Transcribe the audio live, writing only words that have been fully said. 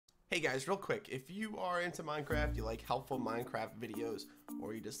Hey guys, real quick, if you are into Minecraft, you like helpful Minecraft videos,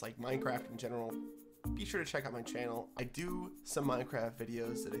 or you just like Minecraft in general, be sure to check out my channel. I do some Minecraft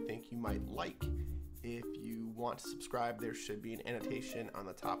videos that I think you might like. If you want to subscribe, there should be an annotation on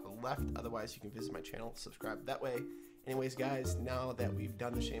the top left. Otherwise, you can visit my channel, subscribe that way. Anyways, guys, now that we've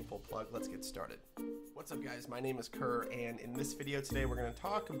done the shameful plug, let's get started. What's up, guys? My name is KiRR, and in this video today, we're going to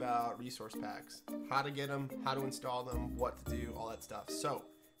talk about resource packs. How to get them, how to install them, what to do, all that stuff. So,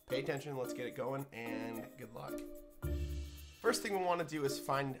 pay attention, let's get it going, and good luck. First thing we want to do is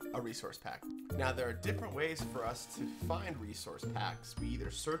find a resource pack. Now, there are different ways for us to find resource packs. We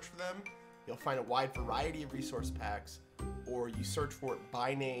either search for them, you'll find a wide variety of resource packs, or you search for it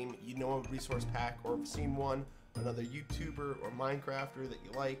by name, you know a resource pack or have seen one, another YouTuber or Minecrafter that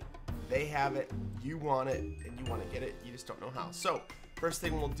you like, they have it, you want it, and you want to get it, you just don't know how. So, first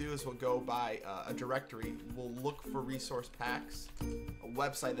thing we'll do is we'll go by a directory, we'll look for resource packs, a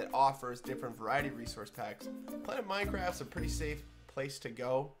website that offers different variety of resource packs. Planet Minecraft's a pretty safe place to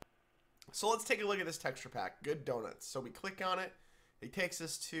go. So let's take a look at this texture pack, Good Donuts. So we click on it, it takes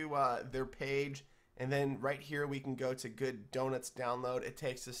us to their page, and then right here we can go to Good Donuts download. It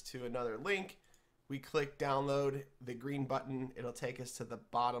takes us to another link. We click download, the green button, it'll take us to the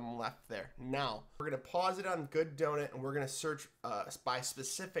bottom left there. Now, we're gonna pause it on Good Donut and we're gonna search by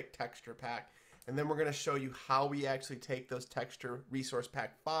specific texture pack, and then we're gonna show you how we actually take those texture resource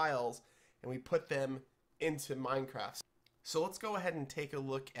pack files and we put them into Minecraft. So let's go ahead and take a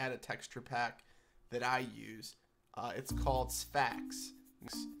look at a texture pack that I use. It's called Sphax.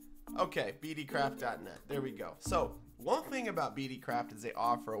 Okay, bdcraft.net, there we go. So, one thing about BDcraft is they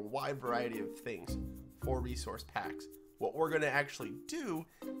offer a wide variety of things for resource packs. What we're going to actually do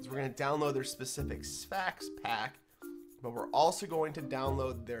is we're going to download their specific Sphax pack, but we're also going to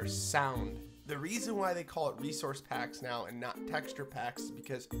download their sound. The reason why they call it resource packs now and not texture packs is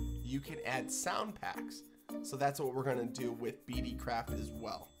because you can add sound packs. So that's what we're going to do with BDcraft as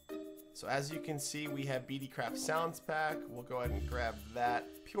well. So as you can see, we have BDcraft Sounds Pack. We'll go ahead and grab that.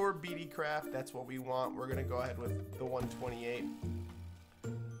 Pure BDcraft, that's what we want. We're gonna go ahead with the 128.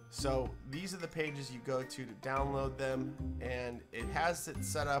 So these are the pages you go to download them, and it has it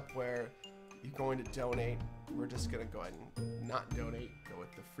set up where you're going to donate. We're just gonna go ahead and not donate, go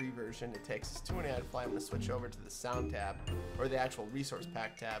with the free version. It takes us to an ad file. I'm gonna switch over to the sound tab, or the actual resource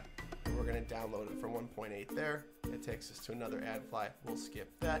pack tab. We're gonna download it from 1.8 there. It takes us to another ad file. We'll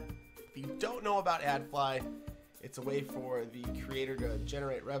skip that. If you don't know about AdFly, it's a way for the creator to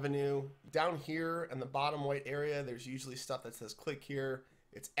generate revenue. Down here in the bottom white area, there's usually stuff that says click here.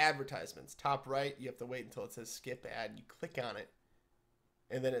 It's advertisements. Top right, you have to wait until it says skip ad. You click on it,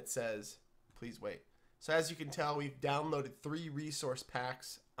 and then it says, please wait. So as you can tell, we've downloaded 3 resource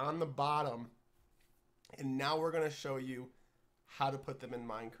packs on the bottom, and now we're going to show you how to put them in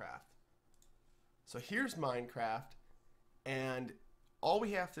Minecraft. So here's Minecraft, and all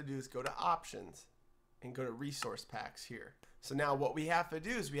we have to do is go to options and go to resource packs here. So now what we have to do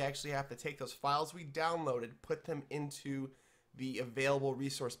is we actually have to take those files we downloaded, put them into the available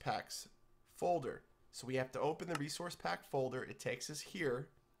resource packs folder. So we have to open the resource pack folder. It takes us here.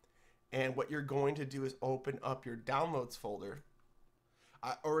 And what you're going to do is open up your downloads folder.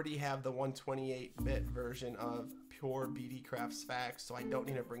 I already have the 128-bit version of Pure BDcraft Sphax, so I don't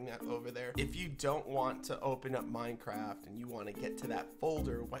need to bring that over there. If you don't want to open up Minecraft and you want to get to that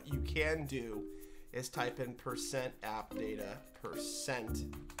folder, what you can do is type in %appdata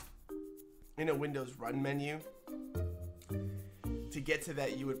 % in a Windows Run menu. To get to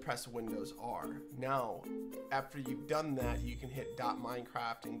that, you would press Windows R. Now, after you've done that, you can hit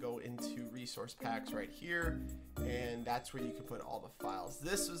 .minecraft and go into resource packs right here, and that's where you can put all the files.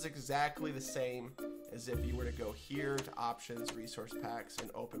 This was exactly the same as if you were to go here to options, resource packs,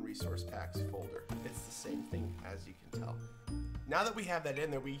 and open resource packs folder. It's the same thing, as you can tell. Now that we have that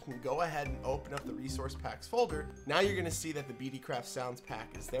in there, we can go ahead and open up the resource packs folder. Now you're gonna see that the BDcraft Sounds pack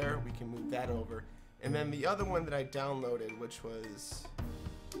is there. We can move that over. And then the other one that I downloaded, which was,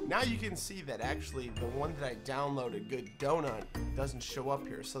 now you can see that actually the one that I downloaded, Good Donut, doesn't show up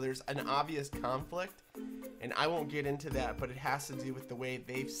here. So there's an obvious conflict, and I won't get into that, but it has to do with the way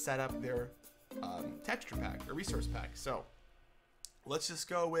they've set up their texture pack or resource pack. So let's just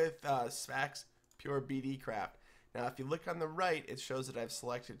go with Sphax Pure BDcraft. Now if you look on the right, it shows that I've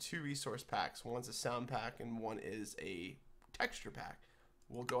selected 2 resource packs. One's a sound pack and one is a texture pack.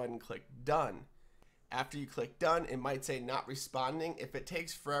 We'll go ahead and click done. After you click done, it might say not responding. If it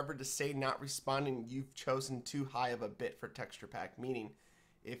takes forever to say not responding, you've chosen too high of a bit for texture pack, meaning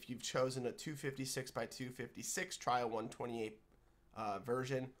if you've chosen a 256 by 256, try a 128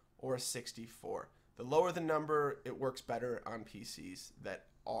 version or a 64. The lower the number, it works better on PCs that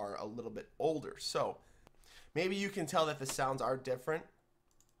are a little bit older. So maybe you can tell that the sounds are different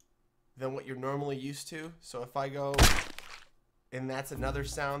than what you're normally used to. So if I go, and that's another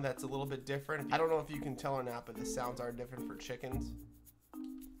sound that's a little bit different. I don't know if you can tell or not, but the sounds are different for chickens.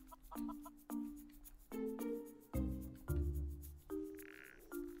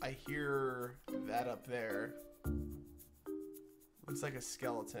 I hear that up there. Looks like a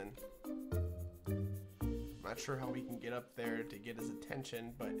skeleton. Not sure how we can get up there to get his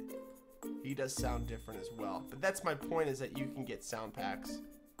attention, but he does sound different as well. But that's my point, is that you can get sound packs.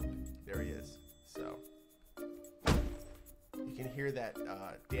 There he is. So you can hear that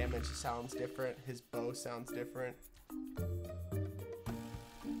damage sounds different. His bow sounds different.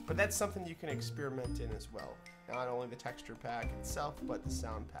 But that's something you can experiment in as well. Not only the texture pack itself, but the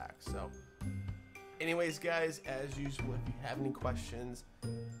sound pack. So anyways, guys, as usual, if you have any questions,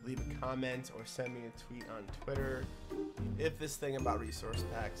 leave a comment or send me a tweet on Twitter. If this thing about resource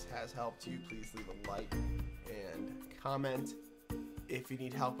packs has helped you, please leave a like and comment. If you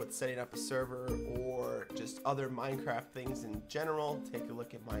need help with setting up a server or just other Minecraft things in general, take a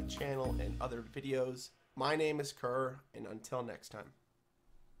look at my channel and other videos. My name is KiRR, and until next time.